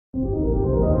Alright,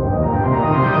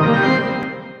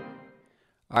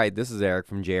 this is Eric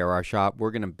from JRR Shop.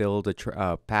 We're going to build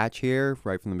a patch here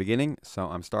right from the beginning. So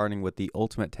I'm starting with the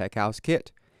Ultimate Tech House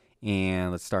kit.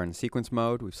 And let's start in sequence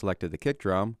mode. We've selected the kick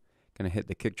drum. Going to hit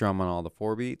the kick drum on all the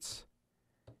 4 beats.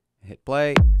 Hit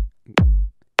play.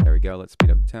 There we go. Let's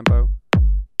speed up the tempo.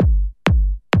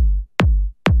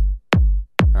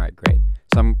 Alright, great.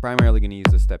 So I'm primarily going to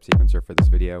use the step sequencer for this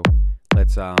video.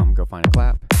 Let's go find a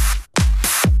clap.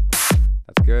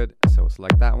 That's good. So we'll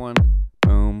select that one.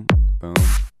 Boom, boom.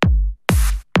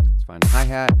 Let's find a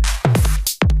hi-hat.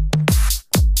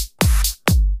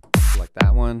 Select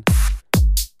that one.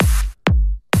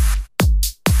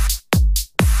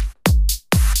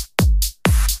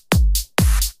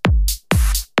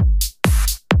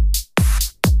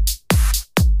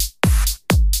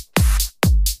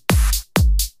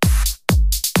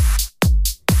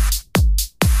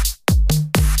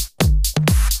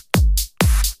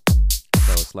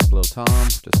 Select little tom,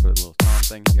 just put a little tom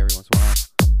thing every once in a while.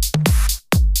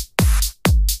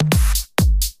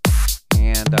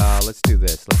 And let's do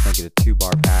this. Let's make it a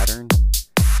 2-bar pattern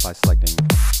by selecting,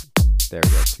 there we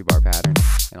go, 2-bar pattern.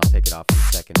 And I'll take it off to the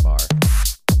 2nd bar.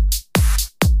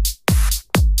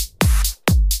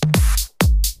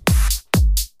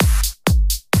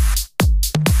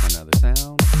 Another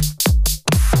sound.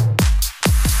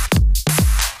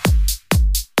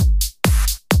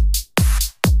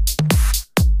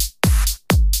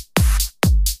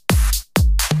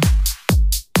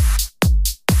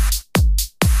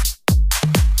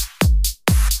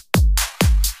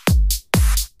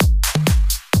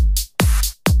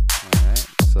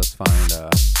 So let's find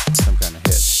some kind of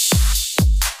hit.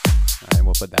 Alright,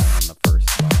 we'll put that on the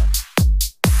 1st bar.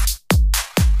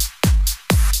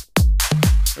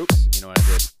 Oops, you know what I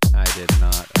did? I did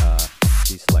not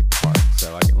deselect the part.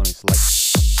 So let me select.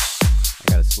 I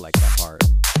gotta select that part.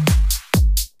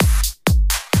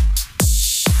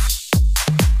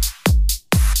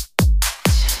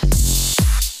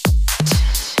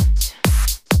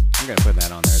 I'm gonna put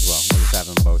that on there as well. We'll just have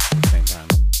them both at the same time.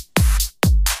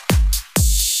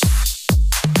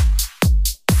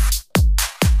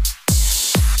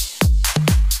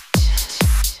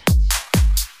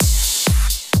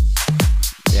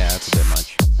 That's a bit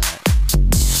much.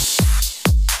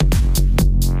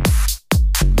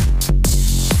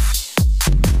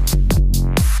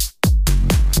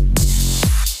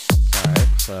 Alright,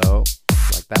 so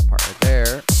like that part right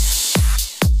there.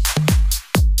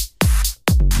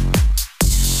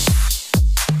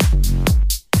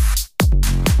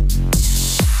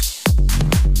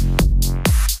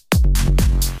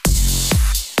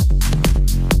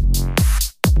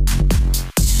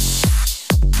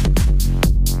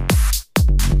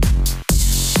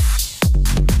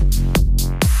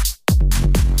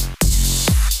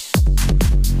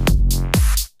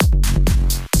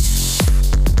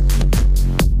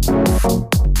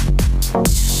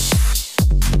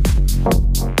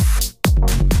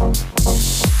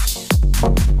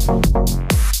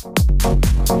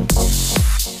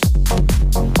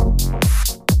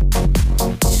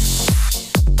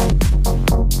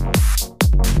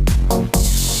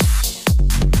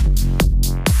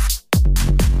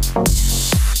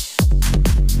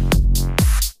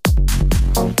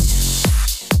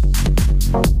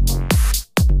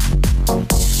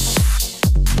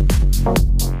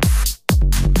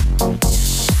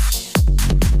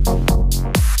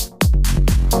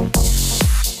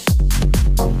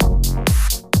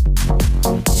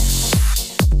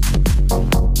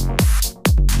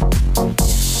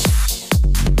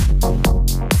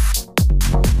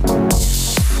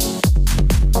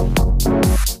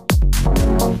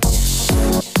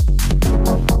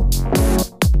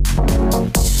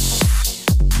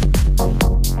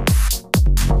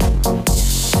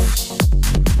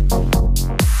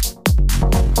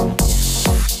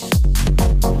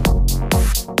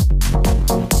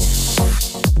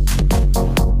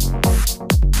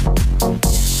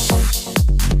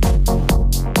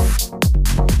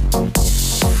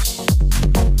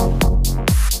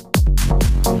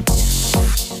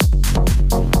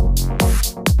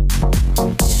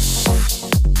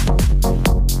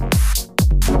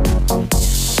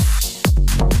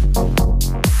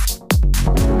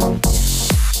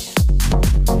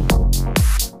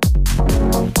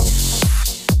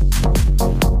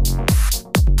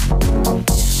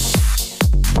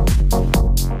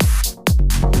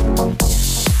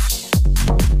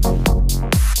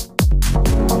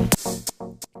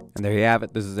 And there you have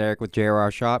it. This is Eric with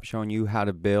JRR Shop showing you how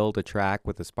to build a track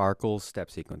with the SparkLE step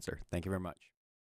sequencer. Thank you very much.